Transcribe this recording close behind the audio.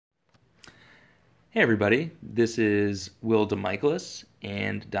Hey everybody, this is Will DeMichaelis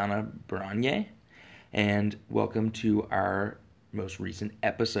and Donna Baranier, and welcome to our most recent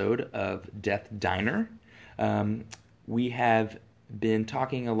episode of Death Diner. We have been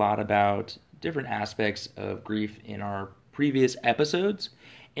talking a lot about different aspects of grief in our previous episodes,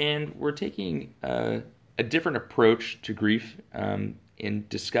 and we're taking a different approach to grief in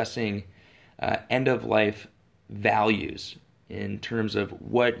discussing end-of-life values in terms of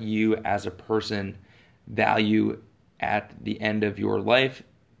what you as a person value at the end of your life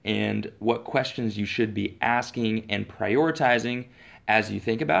and what questions you should be asking and prioritizing as you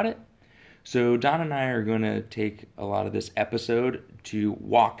think about it. So Don and I are going to take a lot of this episode to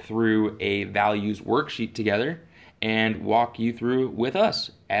walk through a values worksheet together and walk you through it with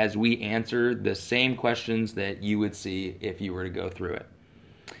us as we answer the same questions that you would see if you were to go through it.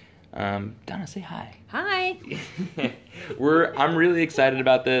 Donna, say hi. Hi. I'm really excited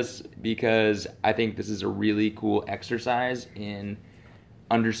about this because I think this is a really cool exercise in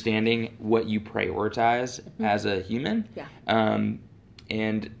understanding what you prioritize as a human. Yeah.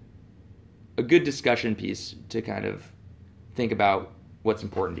 And a good discussion piece to kind of think about what's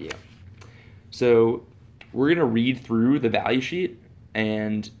important to you. So we're going to read through the value sheet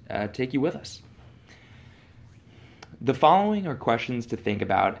and take you with us. The following are questions to think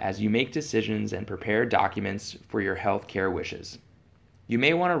about as you make decisions and prepare documents for your healthcare wishes. You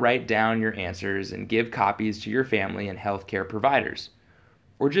may want to write down your answers and give copies to your family and healthcare providers,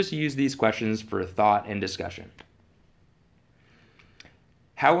 or just use these questions for thought and discussion.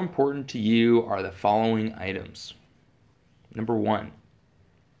 How important to you are the following items? Number 1,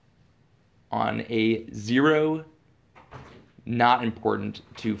 on a 0, not important,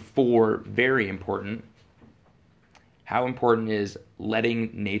 to 4, very important, how important is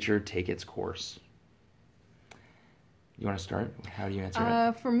letting nature take its course? You want to start? How do you answer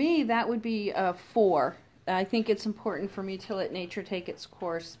it? For me, that would be 4. I think it's important for me to let nature take its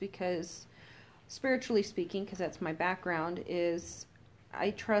course because, spiritually speaking, because that's my background, is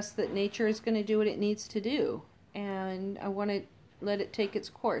I trust that nature is going to do what it needs to do. And I want to let it take its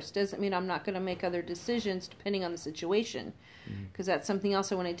course. Doesn't mean I'm not going to make other decisions depending on the situation. Because that's something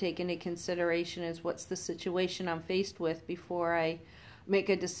else I want to take into consideration is what's the situation I'm faced with before I make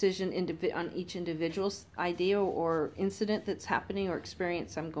a decision on each individual's idea or incident that's happening or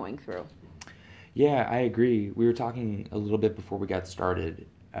experience I'm going through. Yeah, I agree. We were talking a little bit before we got started.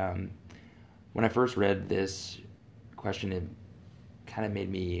 When I first read this question, it kind of made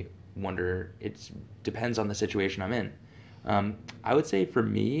me wonder, it depends on the situation I'm in. I would say for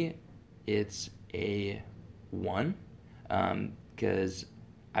me, it's a 1. Because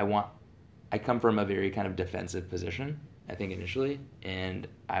I come from a very kind of defensive position, I think initially, and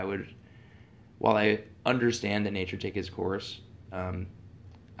while I understand that nature take its course,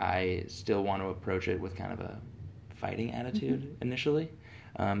 I still want to approach it with kind of a fighting attitude initially.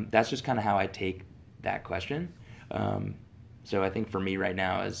 That's just kind of how I take that question. So I think for me right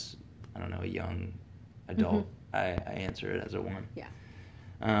now as, I don't know, a young adult, I answer it as a 1. Yeah.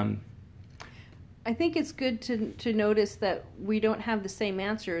 I think it's good to notice that we don't have the same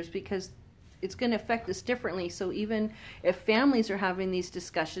answers because it's going to affect us differently. So even if families are having these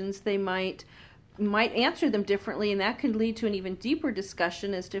discussions, they might answer them differently, and that could lead to an even deeper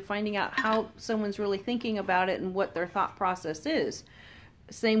discussion as to finding out how someone's really thinking about it and what their thought process is.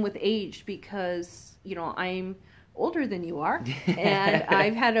 Same with age, because I'm older than you are and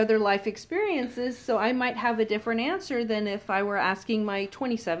I've had other life experiences, so I might have a different answer than if I were asking my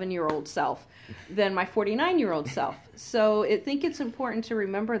 27-year-old self than my 49-year-old self. So I think it's important to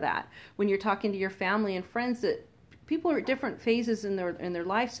remember that when you're talking to your family and friends, that people are at different phases in their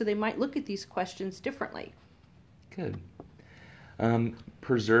life, so they might look at these questions differently. Good.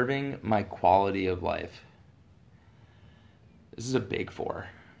 Preserving my quality of life. This is a big 4.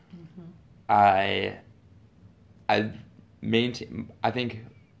 I think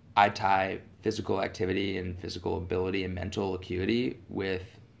I tie physical activity and physical ability and mental acuity with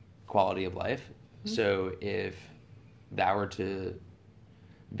quality of life. So if that were to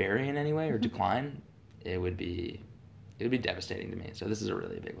vary in any way or decline, it would be devastating to me. So this is a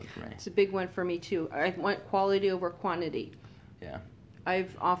really big one for me. It's a big one for me too. I want quality over quantity. Yeah.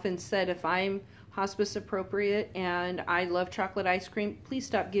 I've often said if I'm hospice appropriate and I love chocolate ice cream, please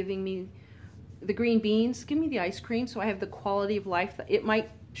stop giving me the green beans. Give me the ice cream so I have the quality of life. It might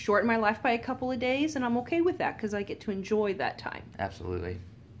shorten my life by a couple of days, and I'm okay with that because I get to enjoy that time. Absolutely.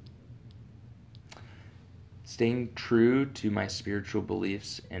 Staying true to my spiritual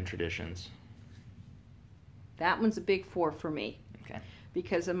beliefs and traditions. That one's a big 4 for me. Okay.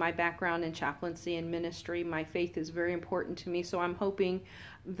 because of my background in chaplaincy and ministry. My faith is very important to me, so I'm hoping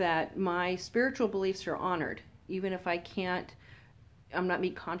that my spiritual beliefs are honored. Even if I'm not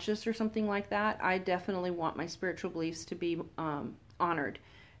meat conscious or something like that, I definitely want my spiritual beliefs to be honored,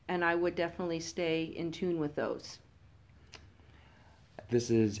 and I would definitely stay in tune with those. This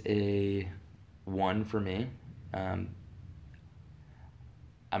is a 1 for me.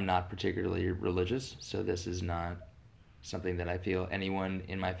 I'm not particularly religious, so this is not something that I feel anyone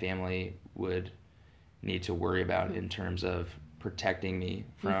in my family would need to worry about in terms of protecting me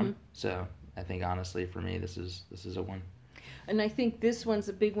from. So I think honestly for me this is a 1. And I think this one's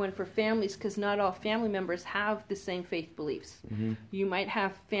a big one for families because not all family members have the same faith beliefs. You might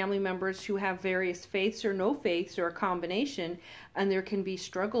have family members who have various faiths or no faiths or a combination, and there can be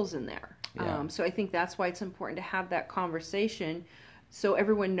struggles in there. Yeah. So I think that's why it's important to have that conversation so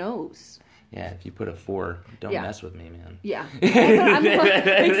everyone knows. Yeah, if you put a 4, don't mess with me, man. Yeah.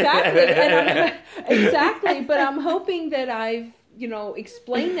 Exactly. But I'm hoping that I've,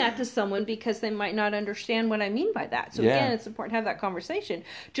 explained that to someone because they might not understand what I mean by that. So again, it's important to have that conversation.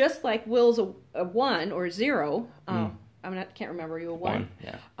 Just like Will's a 1 or 0. Can't remember, you a 1?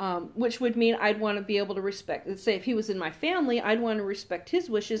 Yeah. Which would mean I'd want to be able to respect. Let's say if he was in my family, I'd want to respect his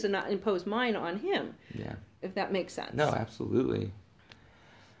wishes and not impose mine on him. Yeah. If that makes sense. No, absolutely.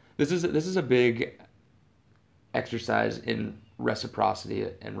 This is a big exercise in reciprocity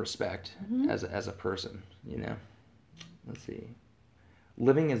and respect as a person, Let's see.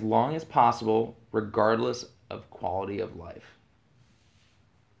 Living as long as possible, regardless of quality of life.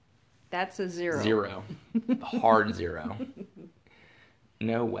 That's a 0. 0. Hard 0.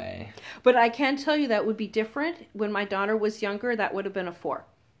 No way. But I can tell you that would be different. When my daughter was younger, that would have been a 4.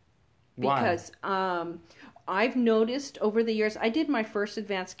 Why? Because I've noticed over the years, I did my first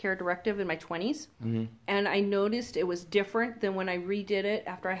advanced care directive in my 20s, and I noticed it was different than when I redid it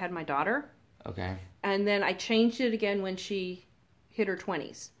after I had my daughter. Okay. And then I changed it again when she hit her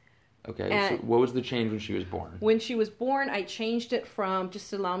 20s. Okay, And so what was the change when she was born? When she was born, I changed it from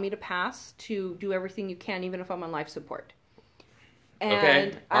just allow me to pass to do everything you can, even if I'm on life support. And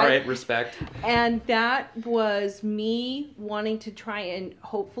okay, all right, respect. And that was me wanting to try and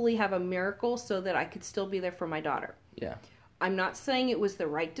hopefully have a miracle so that I could still be there for my daughter. Yeah. I'm not saying it was the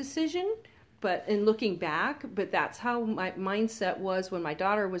right decision, but in looking back, but that's how my mindset was when my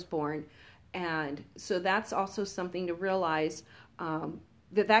daughter was born. And so that's also something to realize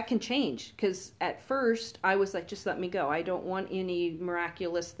that can change. Because at first I was like, just let me go. I don't want any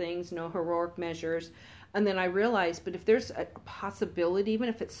miraculous things, no heroic measures. And then I realized, but if there's a possibility, even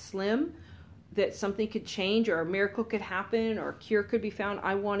if it's slim, that something could change or a miracle could happen or a cure could be found,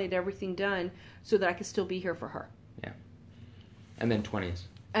 I wanted everything done so that I could still be here for her. Yeah. And then 20s.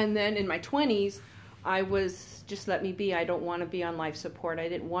 And then in my 20s, I was, just let me be. I don't want to be on life support. I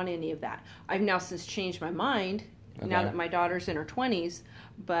didn't want any of that. I've now since changed my mind, now that my daughter's in her 20s,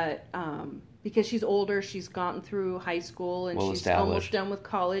 but because she's older, she's gotten through high school and she's almost done with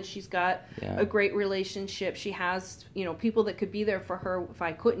college. She's got a great relationship. She has, people that could be there for her if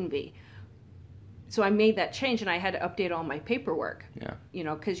I couldn't be. So I made that change and I had to update all my paperwork. Yeah.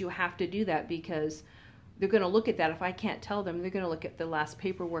 Because you have to do that because they're going to look at that. If I can't tell them, they're going to look at the last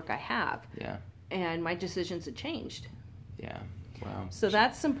paperwork I have. Yeah. And my decisions have changed. Yeah. Wow. So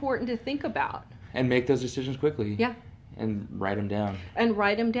that's important to think about. And make those decisions quickly. Yeah. And write them down.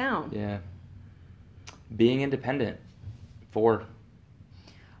 Yeah. Being independent. 4.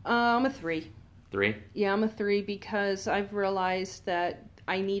 I'm a 3. 3? Yeah, I'm a 3 because I've realized that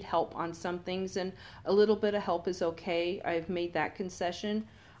I need help on some things, and a little bit of help is okay. I've made that concession,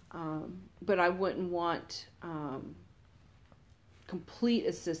 but I wouldn't want complete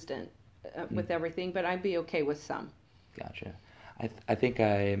assistance with everything, but I'd be okay with some. Gotcha. I think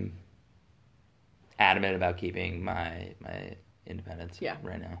I'm adamant about keeping my independence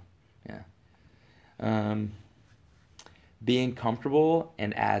right now. Yeah. Being comfortable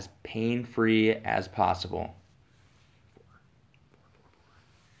and as pain-free as possible.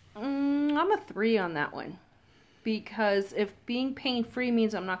 I'm a 3 on that one. Because if being pain-free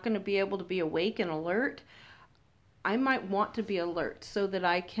means I'm not going to be able to be awake and alert, I might want to be alert so that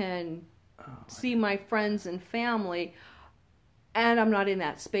I can see my friends and family, and I'm not in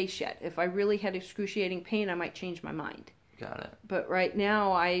that space yet. If I really had excruciating pain, I might change my mind. Got it. But right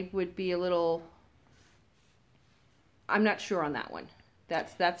now, I would be a little... I'm not sure on that one.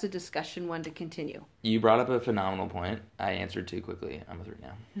 That's a discussion one to continue. You brought up a phenomenal point. I answered too quickly. I'm a 3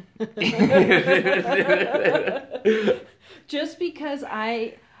 now. Just because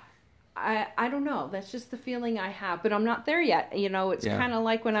I don't know. That's just the feeling I have, but I'm not there yet. You know, it's Yeah. kind of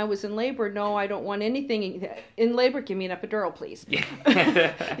like when I was in labor. No, I don't want anything in labor. Give me an epidural, please.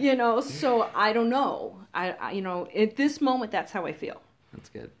 You know, so I don't know. I you know, at this moment, that's how I feel. That's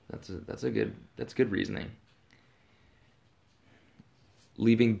good. That's good reasoning.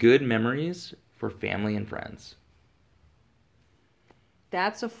 Leaving good memories for family and friends.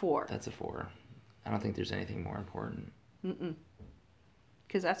 That's a 4. That's a 4. I don't think there's anything more important.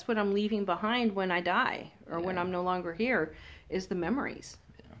 Because that's what I'm leaving behind when I die, or when I'm no longer here, is the memories.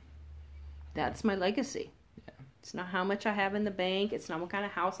 Yeah. That's my legacy. Yeah. It's not how much I have in the bank. It's not what kind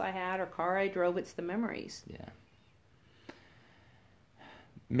of house I had or car I drove. It's the memories. Yeah.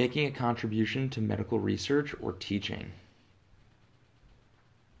 Making a contribution to medical research or teaching.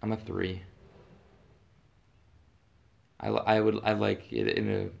 I'm a 3. I like it in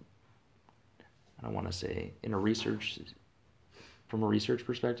a, I don't want to say in a research, from a research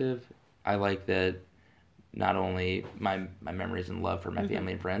perspective, I like that not only my memories and love for my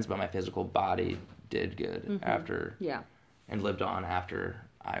family and friends, but my physical body did good after, and lived on after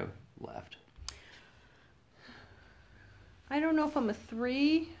I left. I don't know if I'm a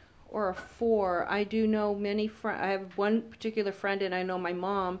 3 or a 4. I do know many I have one particular friend, and I know my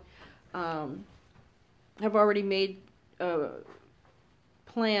mom have already made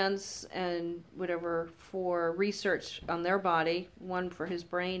plans and whatever for research on their body, one for his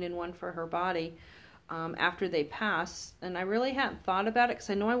brain and one for her body, after they pass. And I really hadn't thought about it, because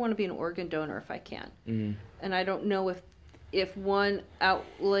I know I want to be an organ donor if I can. And I don't know if one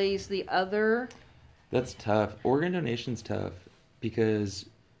outlays the other. That's tough. Organ donation's tough because,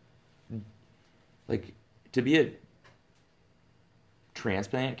 like, to be a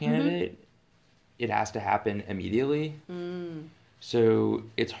transplant candidate, it has to happen immediately. So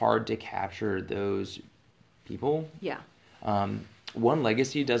it's hard to capture those people. Yeah. One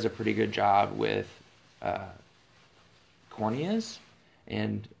Legacy does a pretty good job with corneas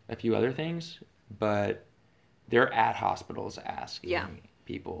and a few other things, but they're at hospitals asking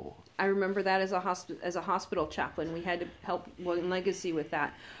people. I remember that as a hospital chaplain, we had to help One Legacy with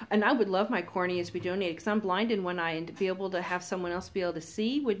that. And I would love my corneas to be donated, because I'm blind in one eye, and to be able to have someone else be able to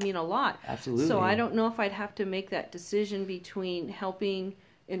see would mean a lot. Absolutely. So I don't know if I'd have to make that decision between helping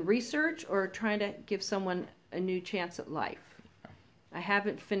in research or trying to give someone a new chance at life. I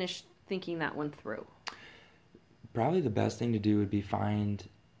haven't finished thinking that one through. Probably the best thing to do would be find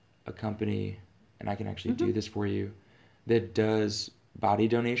a company, and I can actually do this for you, that does body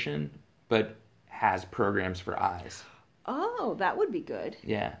donation but has programs for eyes. Oh, that would be good.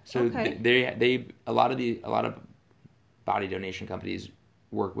 Yeah. So Okay. they a lot of body donation companies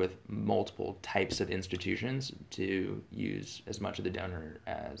work with multiple types of institutions to use as much of the donor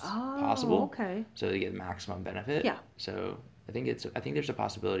as possible. Okay. So they get maximum benefit. Yeah. So I think there's a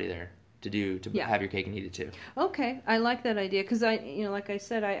possibility there to have your cake and eat it too. Okay, I like that idea, because like I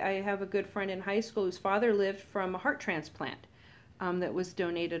said, I have a good friend in high school whose father lived from a heart transplant. That was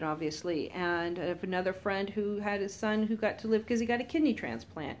donated, obviously, and I have another friend who had a son who got to live because he got a kidney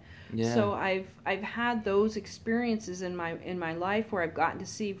transplant. Yeah. So I've had those experiences in my life where I've gotten to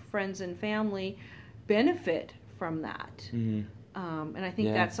see friends and family benefit from that. And I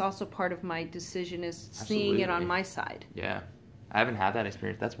think that's also part of my decision, is seeing it on my side. Yeah, I haven't had that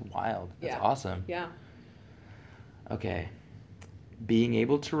experience. That's wild. That's awesome. Yeah. Okay, being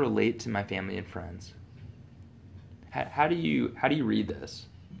able to relate to my family and friends. How do you read this?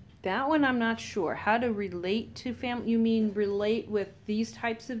 That one I'm not sure. How to relate to family? You mean relate with these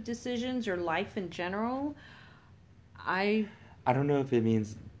types of decisions or life in general? I don't know if it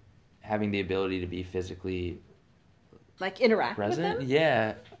means having the ability to be physically interact present. with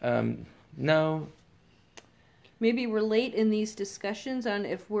them? Yeah. No. Maybe relate in these discussions on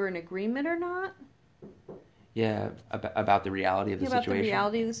if we're in agreement or not? Yeah, about the reality of the situation. About the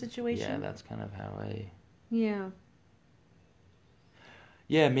reality of the situation? Yeah, that's kind of how I... Yeah.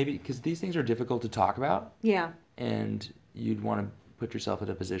 Yeah, maybe because these things are difficult to talk about. Yeah. And you'd want to put yourself in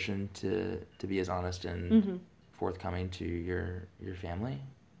a position to be as honest and forthcoming to your family.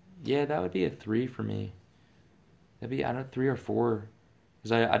 Yeah, that would be a 3 for me. That'd be, 3 or 4.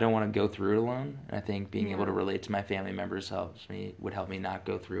 Because I don't want to go through it alone. And I think being able to relate to my family members would help me not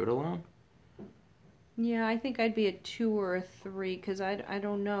go through it alone. Yeah, I think I'd be a 2 or a 3, because I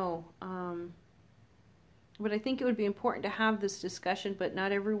don't know. But I think it would be important to have this discussion, but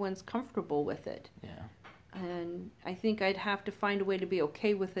not everyone's comfortable with it. Yeah. And I think I'd have to find a way to be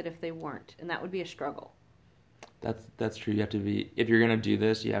okay with it if they weren't, and that would be a struggle. That's true. You have to be, if you're going to do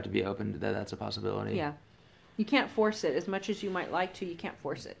this, you have to be open to that. That's a possibility. Yeah. You can't force it. As much as you might like to, you can't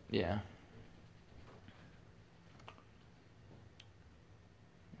force it. Yeah.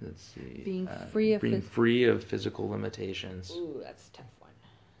 Let's see. Being free of being free of physical limitations. Ooh, that's a tough one.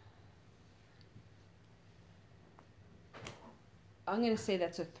 I'm going to say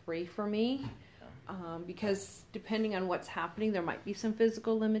that's a 3 for me. Because depending on what's happening, there might be some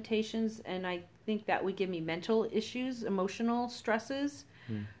physical limitations, and I think that would give me mental issues, emotional stresses,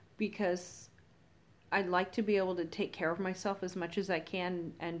 because I'd like to be able to take care of myself as much as I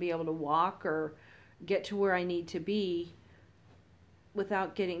can and be able to walk or get to where I need to be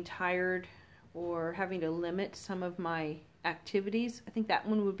without getting tired or having to limit some of my activities. I think that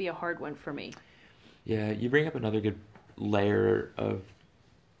one would be a hard one for me. Yeah, you bring up another good layer of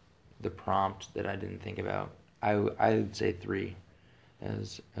the prompt that I didn't think about. I'd say 3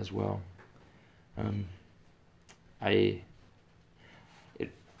 as well. I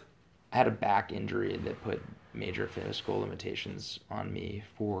had a back injury that put major physical limitations on me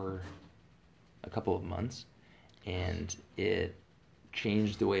for a couple of months, and it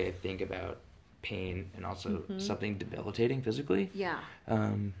changed the way I think about pain and also something debilitating physically. Yeah.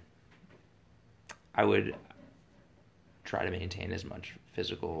 I would try to maintain as much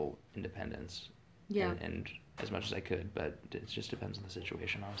physical independence and as much as I could, but it just depends on the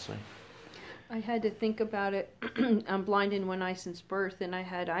situation, honestly. I had to think about it. I'm blind in one eye since birth, and I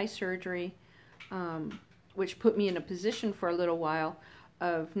had eye surgery, which put me in a position for a little while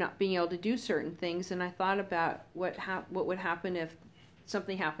of not being able to do certain things, and I thought about what would happen if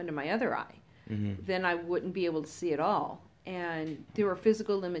something happened to my other eye. Then I wouldn't be able to see at all, and there were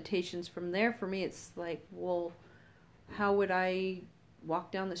physical limitations from there. For me, it's like, well, how would I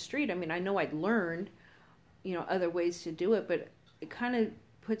walk down the street? I mean, I know I'd learn, other ways to do it, but it kind of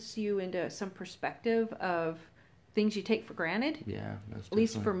puts you into some perspective of things you take for granted. Yeah, at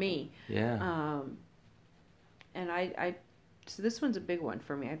least for me. Yeah. And so this one's a big one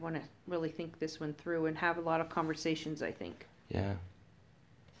for me. I'd want to really think this one through and have a lot of conversations, I think. Yeah.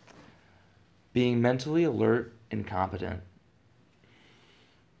 Being mentally alert and competent.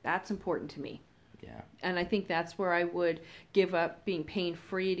 That's important to me. Yeah. And I think that's where I would give up being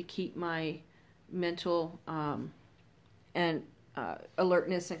pain-free to keep my mental and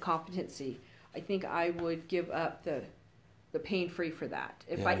alertness and competency. I think I would give up the pain-free for that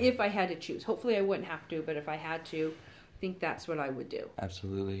if I had to choose. Hopefully I wouldn't have to, but if I had to, I think that's what I would do.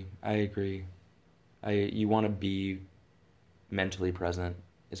 Absolutely. I agree. You want to be mentally present,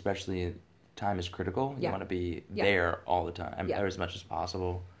 especially time is critical. You want to be there all the time, as much as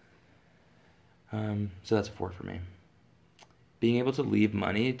possible. So that's a 4 for me. Being able to leave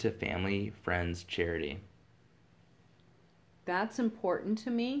money to family, friends, charity. That's important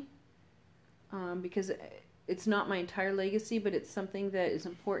to me because it's not my entire legacy, but it's something that is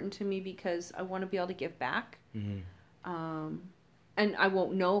important to me because I want to be able to give back. And I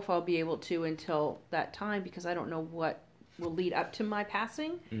won't know if I'll be able to until that time because I don't know what will lead up to my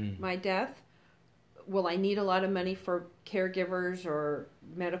passing, my death. Will I need a lot of money for caregivers or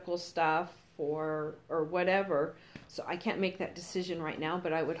medical stuff or whatever? So I can't make that decision right now,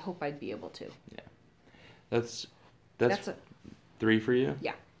 but I would hope I'd be able to. Yeah. That's a 3 for you?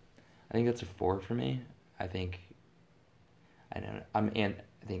 Yeah. I think that's a 4 for me. I think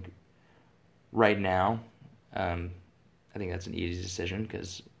right now, I think that's an easy decision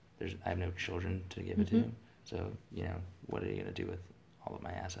because I have no children to give it to. So, what are you going to do with all of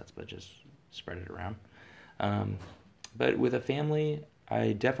my assets but just spread it around? But with a family,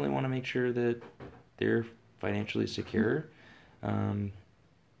 I definitely want to make sure that they're financially secure and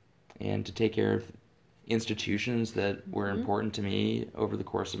to take care of institutions that were important to me over the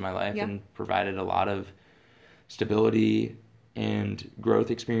course of my life and provided a lot of stability and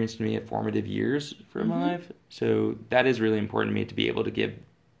growth experience to me at formative years for my life. So that is really important to me to be able to give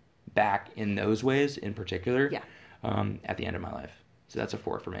back in those ways in particular at the end of my life. So that's a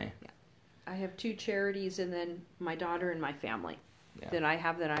 4 for me. Yeah. I have 2 charities and then my daughter and my family that I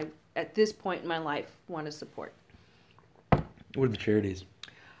have that I, at this point in my life, want to support. What are the charities?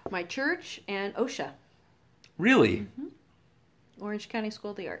 My church and OSHA. Really? Orange County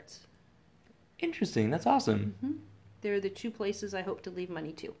School of the Arts. Interesting. That's awesome. They're the 2 places I hope to leave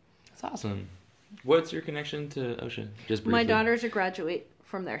money to. That's awesome. What's your connection to OSHA? Just briefly. My daughter's a graduate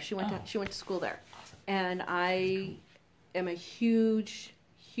from there. She went to school there. Awesome. And I am a huge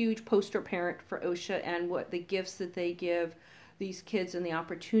poster parent for OSHA and what the gifts that they give these kids and the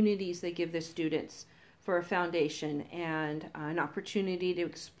opportunities they give the students for a foundation and an opportunity to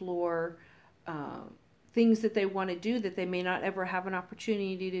explore things that they want to do that they may not ever have an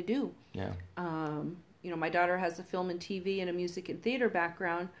opportunity to do. Yeah. My daughter has a film and TV and a music and theater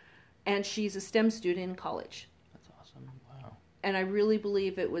background, and she's a STEM student in college. That's awesome. Wow. And I really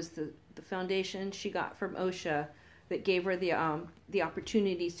believe it was the foundation she got from OSHA that gave her the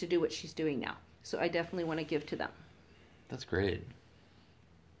opportunities to do what she's doing now. So I definitely want to give to them. That's great.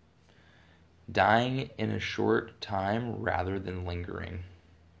 Dying in a short time rather than lingering.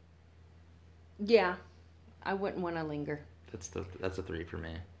 Yeah, I wouldn't want to linger. That's a 3 for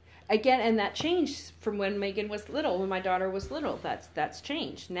me. Again, and that changed from when Megan was little, when my daughter was little. That's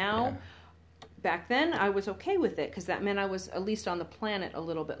changed. Now, back then, I was okay with it because that meant I was at least on the planet a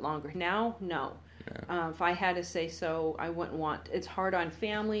little bit longer. Now, no. Yeah. If I had to say so, I wouldn't want. It's hard on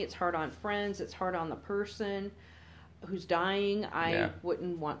family. It's hard on friends. It's hard on the person who's dying. I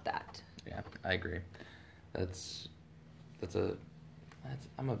wouldn't want that. Yeah, I agree. I'm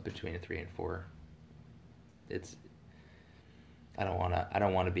between a 3 and 4. I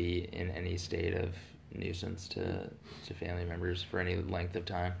don't want to be in any state of nuisance to family members for any length of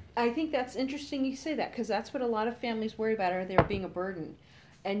time. I think that's interesting you say that, because that's what a lot of families worry about, are they're being a burden.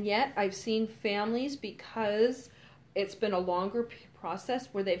 And yet I've seen families, because it's been a longer process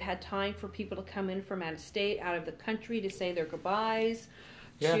where they've had time for people to come in from out of state, out of the country, to say their goodbyes,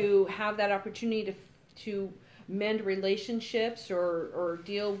 to have that opportunity to mend relationships or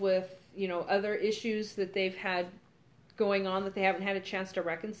deal with, other issues that they've had going on that they haven't had a chance to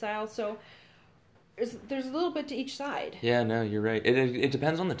reconcile. So there's a little bit to each side. Yeah, no, you're right. It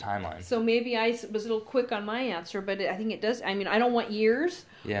depends on the timeline. So maybe I was a little quick on my answer, but I think it does. I mean, I don't want years,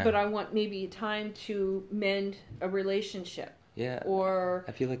 but I want maybe time to mend a relationship. Yeah. Or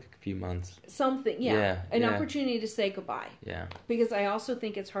I feel like a few months. Something, an opportunity to say goodbye. Yeah. Because I also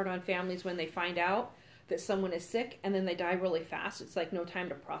think it's hard on families when they find out that someone is sick and then they die really fast. It's like no time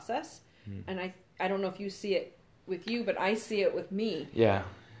to process. And I don't know if you see it with you, but I see it with me. Yeah,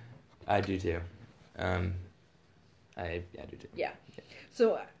 I do too. I do too. Yeah.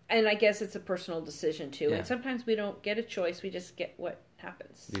 So, and I guess it's a personal decision too. Yeah. And sometimes we don't get a choice. We just get what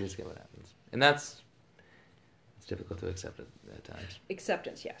happens. And it's difficult to accept at times.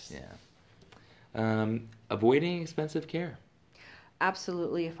 Acceptance, yes. Yeah. Avoiding expensive care.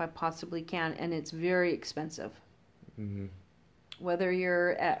 Absolutely, if I possibly can. And it's very expensive. Mm-hmm. Whether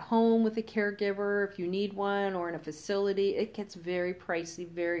you're at home with a caregiver, if you need one, or in a facility, it gets very pricey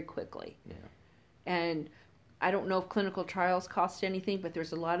very quickly. Yeah. And I don't know if clinical trials cost anything, but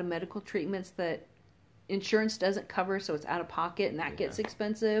there's a lot of medical treatments that insurance doesn't cover, so it's out of pocket, and that gets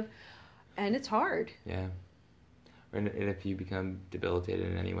expensive. And it's hard. Yeah. And if you become debilitated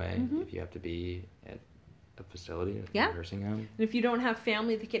in any way, if you have to be at a facility, a nursing home. And if you don't have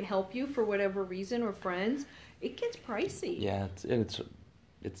family that can help you for whatever reason, or friends, it gets pricey. Yeah, it's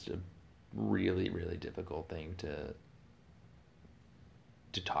a really, really difficult thing to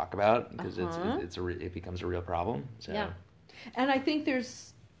talk about, because it becomes a real problem. So. Yeah, and I think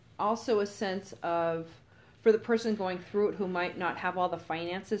there's also a sense of, for the person going through it who might not have all the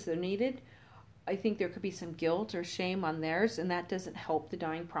finances that are needed, I think there could be some guilt or shame on theirs, and that doesn't help the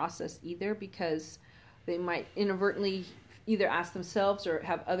dying process either, because they might inadvertently either ask themselves or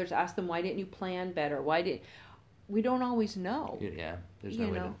have others ask them, why didn't you plan better? We don't always know. Yeah, there's no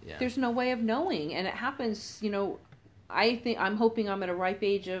way to, there's no way of knowing, and it happens, I'm hoping I'm at a ripe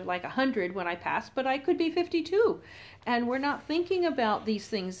age of like 100 when I pass, but I could be 52. And we're not thinking about these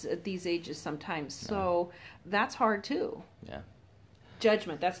things at these ages sometimes. So that's hard too. Yeah.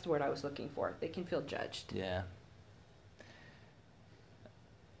 Judgment, that's the word I was looking for. They can feel judged. Yeah.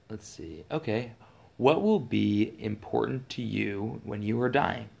 Let's see. Okay. What will be important to you when you are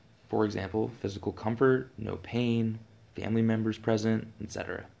dying? For example, physical comfort, no pain, family members present,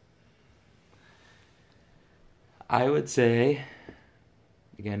 etc. I would say,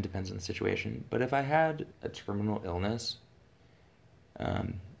 again, depends on the situation, but if I had a terminal illness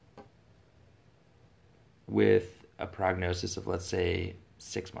with a prognosis of, let's say,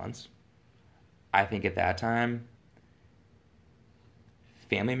 6 months, I think at that time,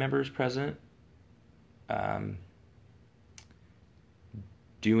 family members present,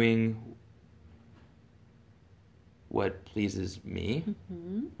 doing what pleases me,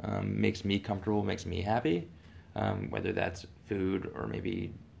 makes me comfortable, makes me happy, whether that's food or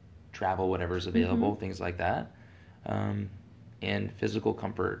maybe travel, whatever's available, things like that, and physical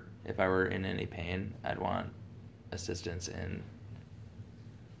comfort. If I were in any pain, I'd want assistance in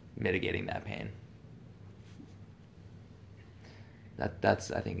mitigating that pain.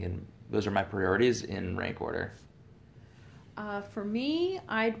 That's I think those are my priorities in rank order. For me,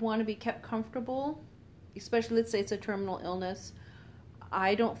 I'd want to be kept comfortable, especially let's say it's a terminal illness.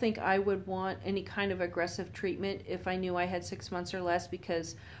 I don't think I would want any kind of aggressive treatment if I knew I had 6 months or less,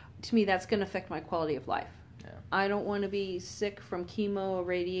 because to me that's going to affect my quality of life. Yeah. I don't want to be sick from chemo or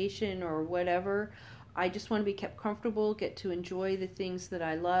radiation or whatever. I just want to be kept comfortable, get to enjoy the things that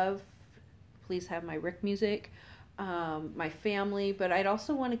I love. Please have my Rick music. my family, but I'd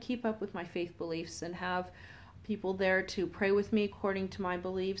also want to keep up with my faith beliefs and have people there to pray with me according to my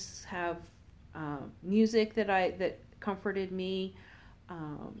beliefs, have music that comforted me,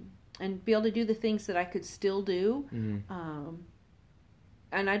 and be able to do the things that I could still do.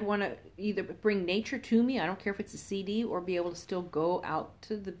 And I'd want to either bring nature to me, I don't care if it's a CD, or be able to still go out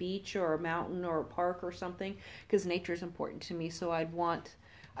to the beach or a mountain or a park or something, because nature is important to me. So I'd want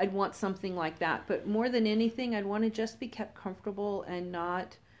something like that. But more than anything, I'd want to just be kept comfortable and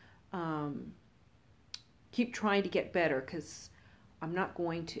not keep trying to get better, because I'm not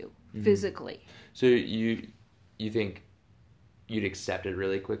going to physically. So you think you'd accept it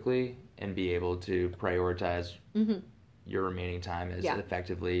really quickly and be able to prioritize your remaining time as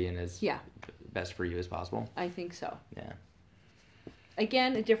effectively and as best for you as possible? I think so. Yeah.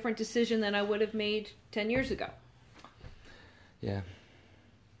 Again, a different decision than I would have made 10 years ago. Yeah.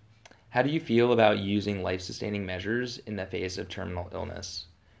 How do you feel about using life-sustaining measures in the face of terminal illness,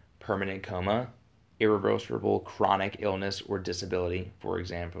 permanent coma, irreversible chronic illness or disability, for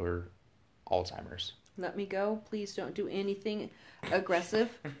example, or Alzheimer's? Let me go. Please don't do anything aggressive.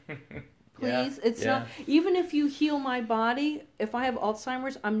 Please. It's not, even if you heal my body, if I have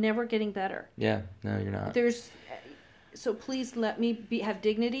Alzheimer's, I'm never getting better. Yeah, no, you're not. So please let me have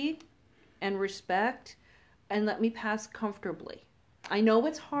dignity and respect, and let me pass comfortably. I know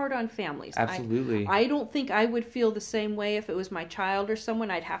it's hard on families. Absolutely. I don't think I would feel the same way if it was my child or someone.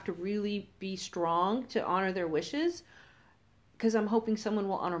 I'd have to really be strong to honor their wishes, because I'm hoping someone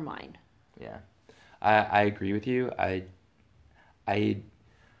will honor mine. Yeah. I agree with you. I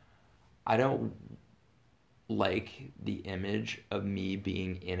don't like the image of me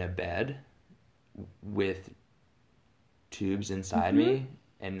being in a bed with tubes inside me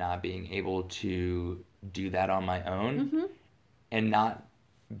and not being able to do that on my own, and not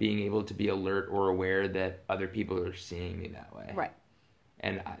being able to be alert or aware that other people are seeing me that way. Right.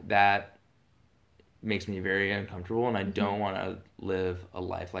 And that makes me very uncomfortable, and I don't want to live a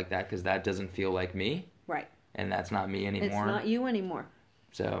life like that, because that doesn't feel like me. Right. And that's not me anymore. It's not you anymore.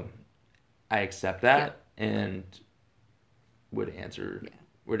 So I accept that and would answer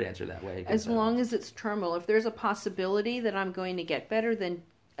that way. As long as it's terminal. If there's a possibility that I'm going to get better, then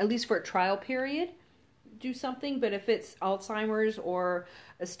at least for a trial period, do something. But if it's Alzheimer's or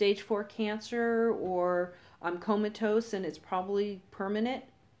a stage 4 cancer, or I'm comatose and it's probably permanent,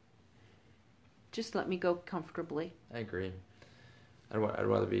 just let me go comfortably. I agree. I'd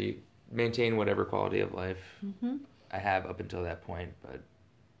rather maintain whatever quality of life I have up until that point, but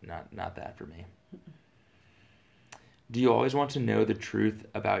not that for me. Do you always want to know the truth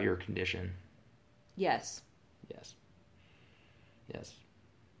about your condition? Yes. Yes.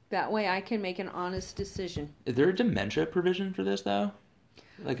 That way I can make an honest decision. Is there a dementia provision for this, though?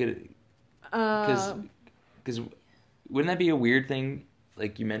 Because wouldn't that be a weird thing?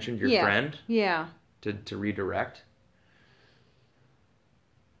 Like you mentioned your friend? Yeah. To redirect?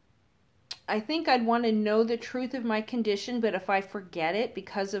 I think I'd want to know the truth of my condition, but if I forget it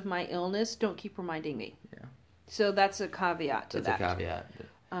because of my illness, don't keep reminding me. Yeah. So that's a caveat to that. That's a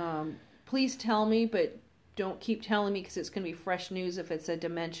caveat. Please tell me, but don't keep telling me, because it's going to be fresh news if it's a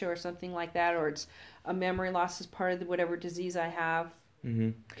dementia or something like that, or it's a memory loss as part of whatever disease I have.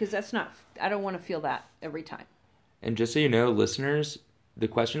 Because that's not, I don't want to feel that every time. And just so you know, listeners, the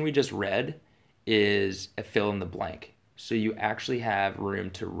question we just read is a fill in the blank. So you actually have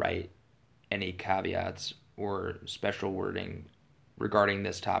room to write any caveats or special wording regarding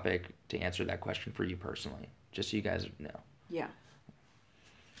this topic to answer that question for you personally. Just so you guys know. Yeah.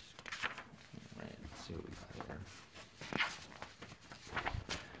 All right, let's see what we got here.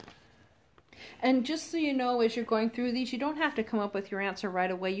 And just so you know, as you're going through these, you don't have to come up with your answer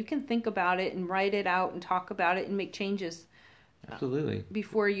right away. You can think about it and write it out and talk about it and make changes. Absolutely.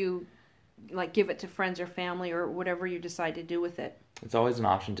 Before you give it to friends or family or whatever you decide to do with it. It's always an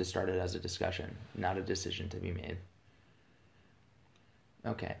option to start it as a discussion, not a decision to be made.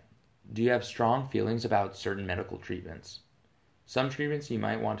 Okay. Do you have strong feelings about certain medical treatments? Some treatments you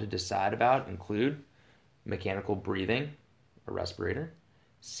might want to decide about include mechanical breathing, a respirator,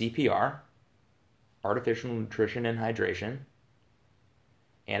 CPR, artificial nutrition and hydration,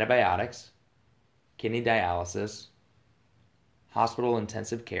 antibiotics, kidney dialysis, hospital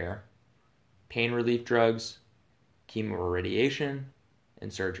intensive care, pain relief drugs, chemoradiation,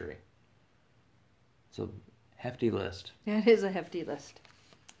 and surgery. It's a hefty list. That is a hefty list.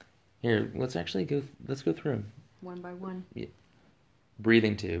 Here, let's go through them. One by one. Yeah.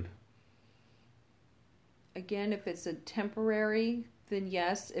 Breathing tube. Again, if it's a temporary, then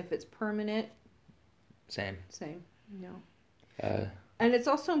yes. If it's permanent, Same. No. And it's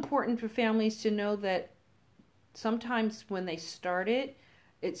also important for families to know that sometimes when they start it,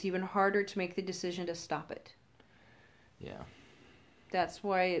 it's even harder to make the decision to stop it. Yeah. That's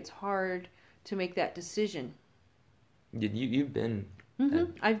why it's hard to make that decision. You've been...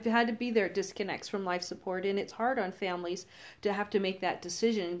 I've had to be there at disconnects from life support, and it's hard on families to have to make that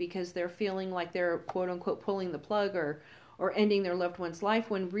decision because they're feeling like they're quote unquote pulling the plug or ending their loved one's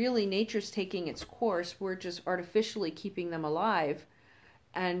life, when really nature's taking its course. We're just artificially keeping them alive,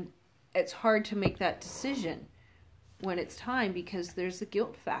 and it's hard to make that decision when it's time because there's the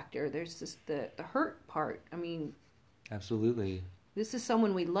guilt factor, there's this, the hurt part. I mean, absolutely, this is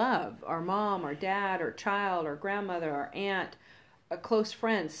someone we love, our mom, our dad, our child, our grandmother, our aunt, a close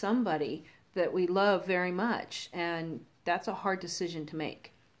friend, somebody that we love very much, and that's a hard decision to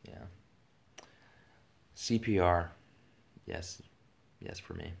make. Yeah. CPR, yes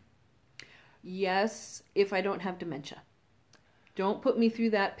for me. Yes, if I don't have dementia. Don't put me through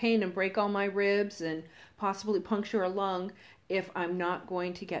that pain and break all my ribs and possibly puncture a lung if I'm not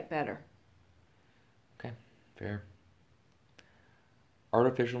going to get better. Okay, fair.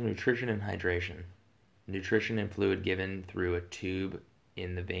 Artificial nutrition and hydration. Nutrition and fluid given through a tube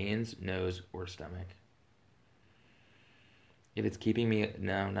in the veins, nose, or stomach. If it's keeping me...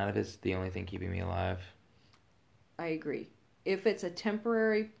 No, not if it's the only thing keeping me alive. I agree. If it's a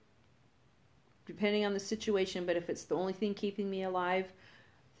temporary, depending on the situation, but if it's the only thing keeping me alive,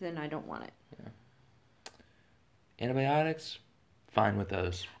 then I don't want it. Yeah. Antibiotics? Fine with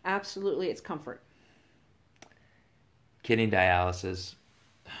those. Absolutely, it's comfort. Kidney dialysis.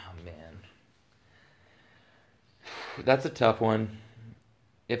 Oh, man. That's a tough one.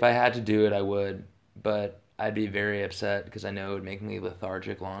 If I had to do it, I would, but I'd be very upset because I know it would make me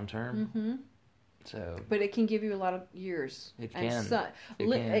lethargic long term. Mm-hmm. So, but it can give you a lot of years. It can.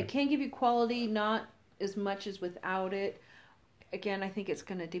 It can give you quality, not as much as without it. Again, I think it's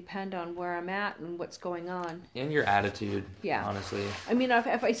going to depend on where I'm at and what's going on. And your attitude, yeah. Honestly. I mean,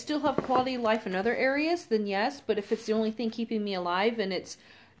 if I still have quality of life in other areas, then yes. But if it's the only thing keeping me alive and it's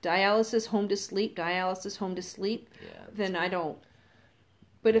dialysis, home to sleep, then I don't.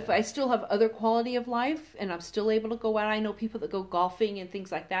 But if I still have other quality of life and I'm still able to go out, I know people that go golfing and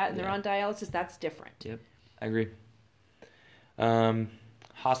things like that, and they're on dialysis, that's different. Yep, I agree.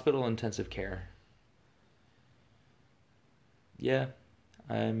 Hospital intensive care. Yeah,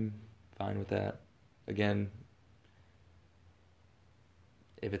 I'm fine with that. Again,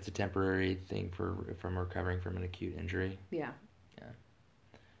 if it's a temporary thing from recovering from an acute injury. Yeah.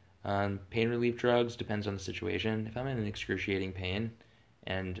 Pain relief drugs depends on the situation. If I'm in excruciating pain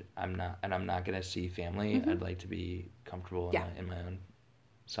and I'm not going to see family, I'd like to be comfortable in my own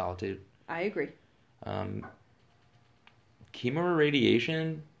solitude. I agree. Chemo or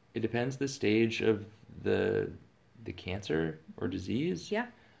radiation, it depends the stage of the cancer or disease. Yeah.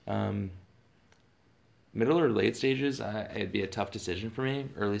 Middle or late stages, it'd be a tough decision for me.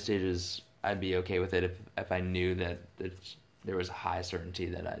 Early stages, I'd be okay with it if I knew that there was a high certainty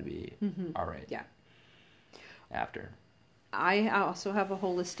that I'd be all right. Yeah. After. I also have a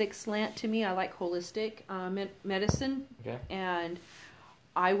holistic slant to me. I like holistic medicine. Okay. And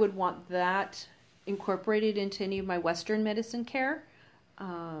I would want that incorporated into any of my Western medicine care.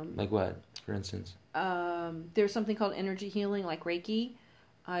 Like what, for instance? There's something called energy healing, like Reiki.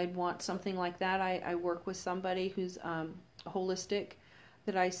 I'd want something like that. I work with somebody who's holistic,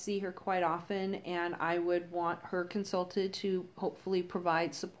 that I see her quite often, and I would want her consulted to hopefully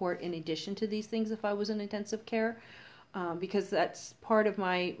provide support in addition to these things if I was in intensive care, because that's part of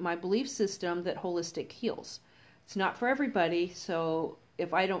my belief system that holistic heals. It's not for everybody, so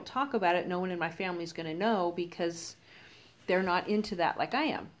if I don't talk about it, no one in my family is going to know because they're not into that like I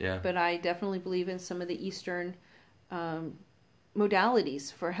am. Yeah. But I definitely believe in some of the Eastern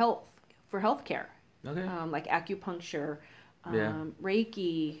modalities for healthcare. Okay. Like acupuncture,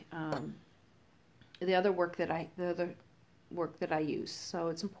 Reiki, the other work that I use. So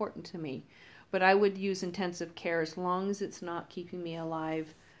it's important to me. But I would use intensive care as long as it's not keeping me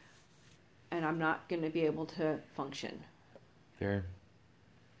alive and I'm not going to be able to function. Fair.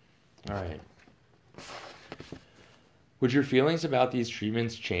 All right. Would your feelings about these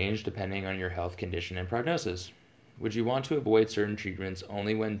treatments change depending on your health condition and prognosis? Would you want to avoid certain treatments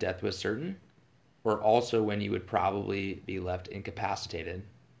only when death was certain, or also when you would probably be left incapacitated?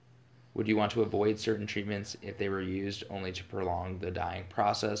 Would you want to avoid certain treatments if they were used only to prolong the dying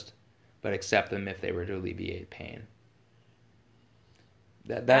process, but accept them if they were to alleviate pain?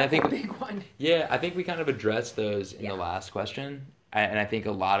 That's I think a big one. Yeah, I think we kind of addressed those in the last question. And I think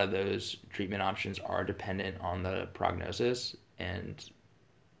a lot of those treatment options are dependent on the prognosis. And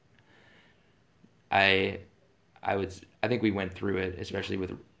I think we went through it, especially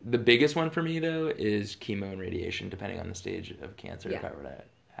with The biggest one for me, though, is chemo and radiation, depending on the stage of cancer, if Yeah. I were to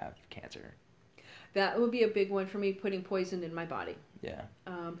have cancer. That would be a big one for me, putting poison in my body. Yeah.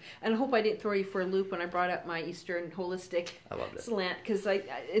 And I hope I didn't throw you for a loop when I brought up my Eastern holistic I loved it. slant, because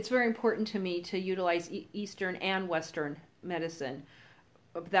it's very important to me to utilize Eastern and Western medicine.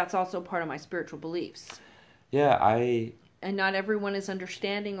 That's also part of my spiritual beliefs. Yeah, And not everyone is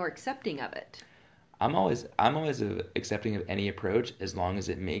understanding or accepting of it. I'm always accepting of any approach as long as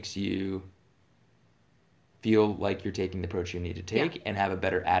it makes you feel like you're taking the approach you need to take and have a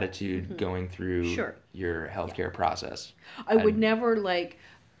better attitude going through your healthcare process. I would never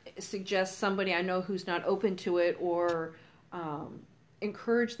suggest somebody I know who's not open to it or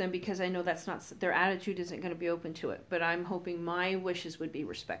encourage them, because I know that's not their attitude isn't going to be open to it. But I'm hoping my wishes would be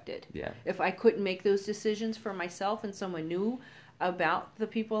respected. Yeah. If I couldn't make those decisions for myself and someone knew about the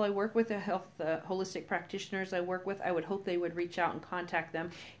people I work with, the holistic practitioners I work with, I would hope they would reach out and contact them.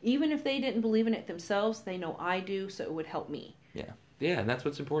 Even if they didn't believe in it themselves, they know I do, so it would help me. Yeah. Yeah, and that's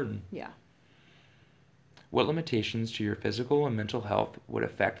what's important. Yeah. What limitations to your physical and mental health would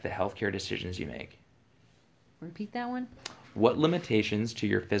affect the healthcare decisions you make? Repeat that one. What limitations to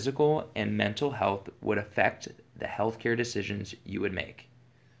your physical and mental health would affect the healthcare decisions you would make?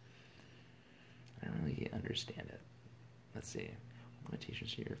 I don't really understand it. Let's see.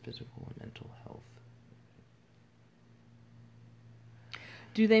 Limitations to your physical and mental health.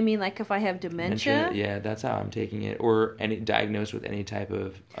 Do they mean like if I have dementia? Yeah, that's how I'm taking it. Or diagnosed with any type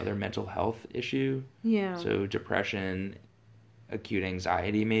of other mental health issue. Yeah. So depression, acute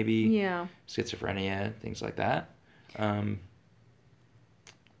anxiety maybe. Yeah. Schizophrenia, things like that.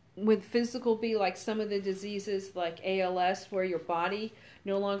 Would physical be like some of the diseases like ALS, where your body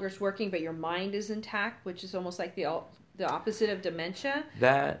no longer is working but your mind is intact, which is almost like the opposite of dementia?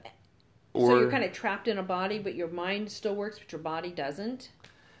 That, or so you're kind of trapped in a body but your mind still works but your body doesn't?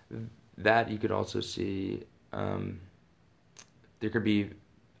 That you could also see, there could be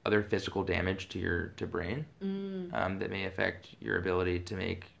other physical damage to your brain that may affect your ability to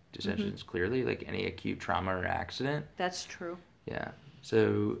make decisions clearly, like any acute trauma or accident. That's true. Yeah.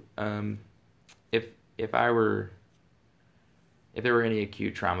 So if there were any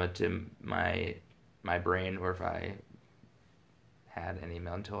acute trauma to my brain, or if I had any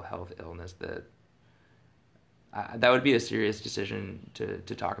mental health illness, that would be a serious decision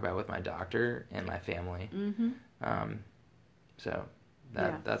to talk about with my doctor and my family. So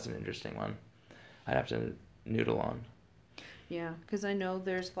that's an interesting one. I'd have to noodle on. Yeah, because I know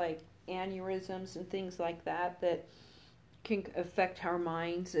there's like aneurysms and things like that can affect our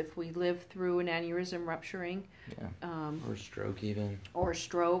minds if we live through an aneurysm rupturing. Yeah. Or stroke even. Or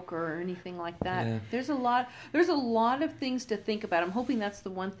stroke or anything like that. Yeah. There's a lot of things to think about. I'm hoping that's the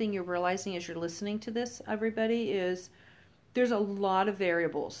one thing you're realizing as you're listening to this, everybody, is there's a lot of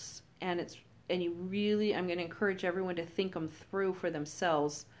variables, and you really, I'm going to encourage everyone to think them through for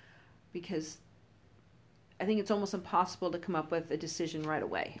themselves, because I think it's almost impossible to come up with a decision right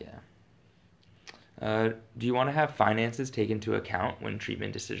away. Yeah. Do you want to have finances taken into account when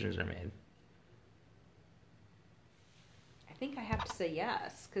treatment decisions are made? I think I have to say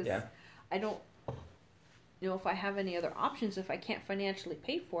yes, because Yeah. I don't know if I have any other options. If I can't financially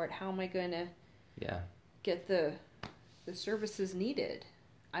pay for it, how am I going to get the services needed?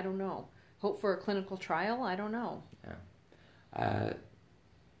 I don't know. Hope for a clinical trial? I don't know. Yeah.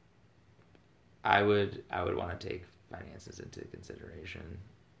 I would want to take finances into consideration.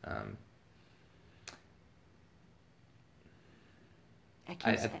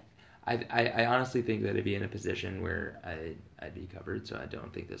 I honestly think that I'd be in a position where I'd be covered, so I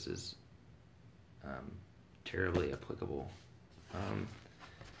don't think this is terribly applicable.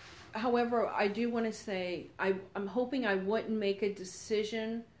 However, I do want to say I'm hoping I wouldn't make a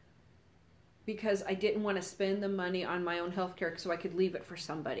decision because I didn't want to spend the money on my own healthcare so I could leave it for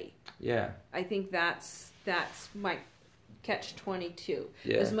somebody. Yeah. I think that's my catch-22.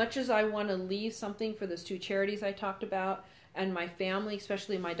 Yeah. As much as I want to leave something for those two charities I talked about and my family,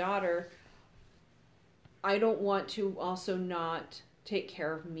 especially my daughter, I don't want to also not take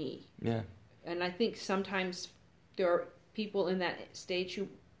care of me. Yeah. And I think sometimes there are people in that stage who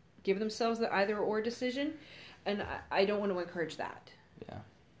give themselves the either or decision, and I don't want to encourage that. Yeah.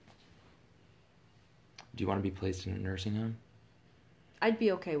 Do you want to be placed in a nursing home? I'd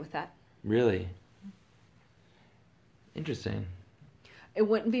be okay with that. Really? Interesting. It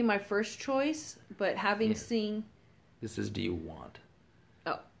wouldn't be my first choice, but having seen... This is do you want?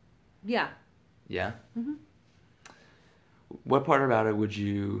 Oh, yeah. Yeah? Mm-hmm. What part about it would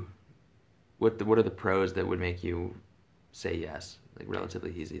you... What are the pros that would make you say yes, like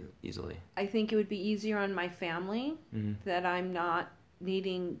relatively easily? I think it would be easier on my family that I'm not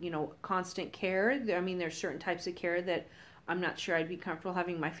needing, constant care. I mean, there's certain types of care that I'm not sure I'd be comfortable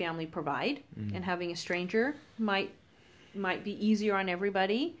having my family provide, and having a stranger might be easier on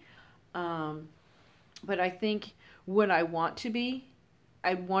everybody. But I think what I want to be,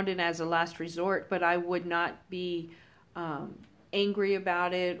 I want it as a last resort, but I would not be angry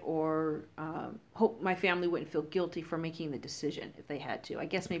about it, or hope my family wouldn't feel guilty for making the decision if they had to. I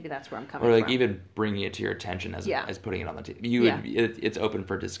guess maybe that's where I'm coming from. Or like even bringing it to your attention as putting it on the table. It's open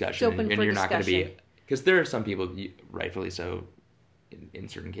for discussion. It's open for you're discussion. Not going to be, because there are some people, rightfully so, in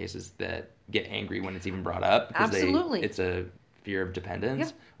certain cases, that get angry when it's even brought up. Because Absolutely. It's a fear of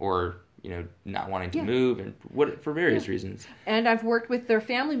dependence, or not wanting to move, and for various reasons. And I've worked with their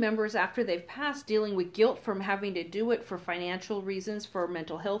family members after they've passed, dealing with guilt from having to do it for financial reasons, for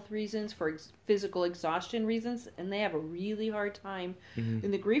mental health reasons, for physical exhaustion reasons, and they have a really hard time in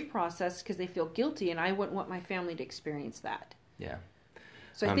the grief process because they feel guilty, and I wouldn't want my family to experience that. Yeah.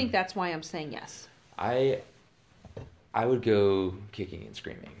 So I think that's why I'm saying yes. I would go kicking and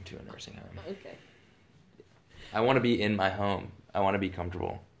screaming to a nursing home. Okay. I want to be in my home. I want to be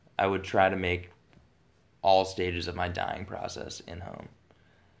comfortable. I would try to make all stages of my dying process in home.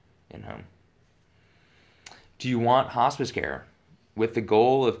 Do you want hospice care with the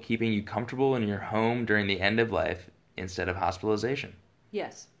goal of keeping you comfortable in your home during the end of life instead of hospitalization?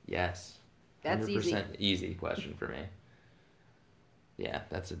 Yes. Yes. That's 100% easy question for me. Yeah,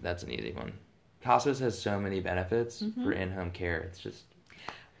 that's an easy one. Hospice has so many benefits for in-home care. It's just...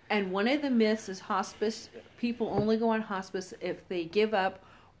 And one of the myths is people only go on hospice if they give up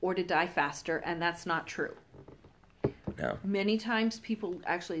or to die faster, and that's not true. No. Many times people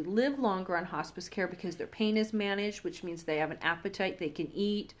actually live longer on hospice care because their pain is managed, which means they have an appetite, they can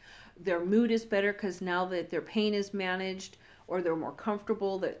eat. Their mood is better because now that their pain is managed, or they're more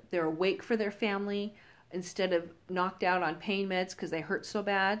comfortable, that they're awake for their family instead of knocked out on pain meds because they hurt so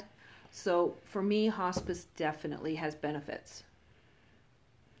bad. So for me, hospice definitely has benefits.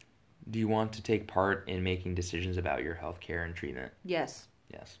 Do you want to take part in making decisions about your health care and treatment? Yes.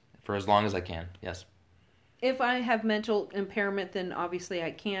 Yes. For as long as I can, yes. If I have mental impairment, then obviously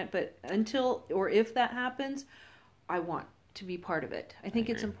I can't. But until or if that happens, I want to be part of it. I think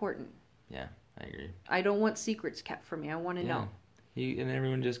it's important. Yeah, I agree. I don't want secrets kept from me. I want to know. And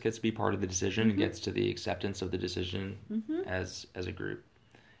everyone just gets to be part of the decision and gets to the acceptance of the decision as a group,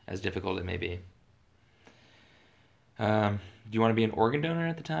 as difficult it may be. Do you want to be an organ donor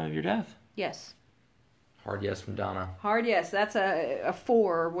at the time of your death? Yes. Hard yes from Donna. Hard yes. That's a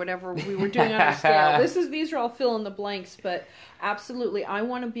 4 or whatever we were doing on a scale. These are all fill in the blanks, but absolutely, I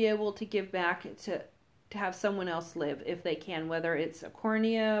want to be able to give back to have someone else live if they can, whether it's a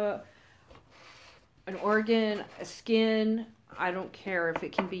cornea, an organ, a skin. I don't care if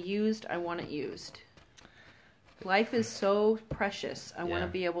it can be used. I want it used. Life is so precious. I want to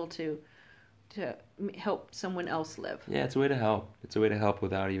be able to help someone else live. Yeah, it's a way to help. It's a way to help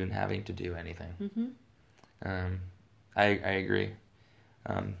without even having to do anything. I agree.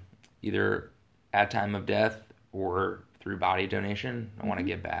 Either at time of death or through body donation, I want to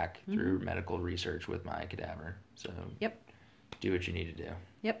give back through medical research with my cadaver. So do what you need to do.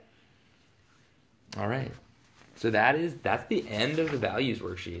 Yep. All right. So that's the end of the values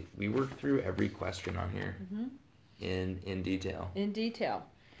worksheet. We worked through every question on here in detail. In detail.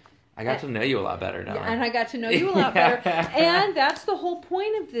 I got to know you a lot better, don't I? And I got to know you a lot better. And that's the whole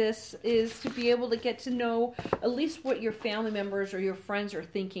point of this, is to be able to get to know at least what your family members or your friends are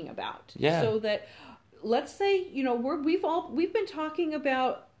thinking about. Yeah. So that, let's say, we've been talking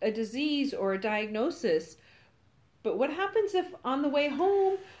about a disease or a diagnosis, but what happens if on the way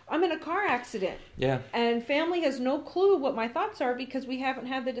home I'm in a car accident? Yeah. And family has no clue what my thoughts are because we haven't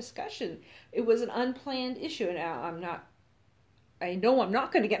had the discussion. It was an unplanned issue, and I know I'm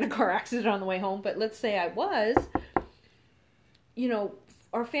not going to get in a car accident on the way home, but let's say I was,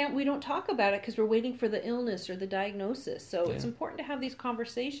 our we don't talk about it because we're waiting for the illness or the diagnosis. So it's important to have these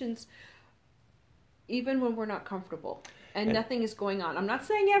conversations even when we're not comfortable and nothing is going on. I'm not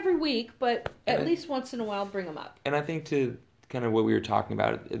saying every week, but at least once in a while bring them up. And I think to kind of what we were talking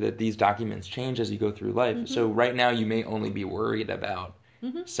about, that these documents change as you go through life. So right now you may only be worried about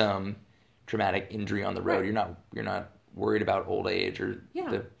some traumatic injury on the road. Right. You're not worried about old age or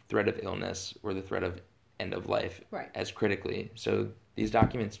the threat of illness or the threat of end of life as critically. So these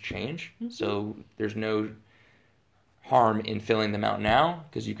documents change. So there's no harm in filling them out now,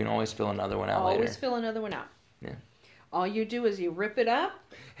 because you can always fill another one out later. Always fill another one out. Yeah. All you do is you rip it up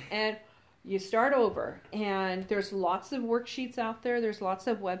and you start over. And there's lots of worksheets out there. There's lots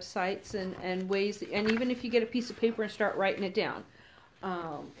of websites and ways. And even if you get a piece of paper and start writing it down,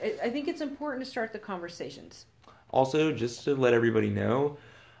 I think it's important to start the conversations. Also, just to let everybody know,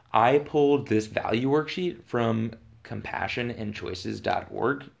 I pulled this value worksheet from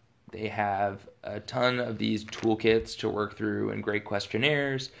compassionandchoices.org. They have a ton of these toolkits to work through and great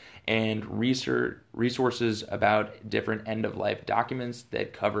questionnaires and resources about different end-of-life documents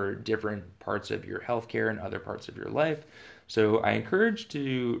that cover different parts of your healthcare and other parts of your life. So I encourage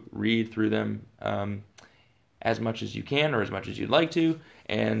to read through them as much as you can or as much as you'd like to,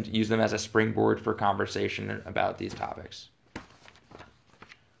 and use them as a springboard for conversation about these topics.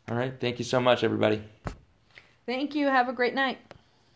 All right. Thank you so much, everybody. Thank you. Have a great night.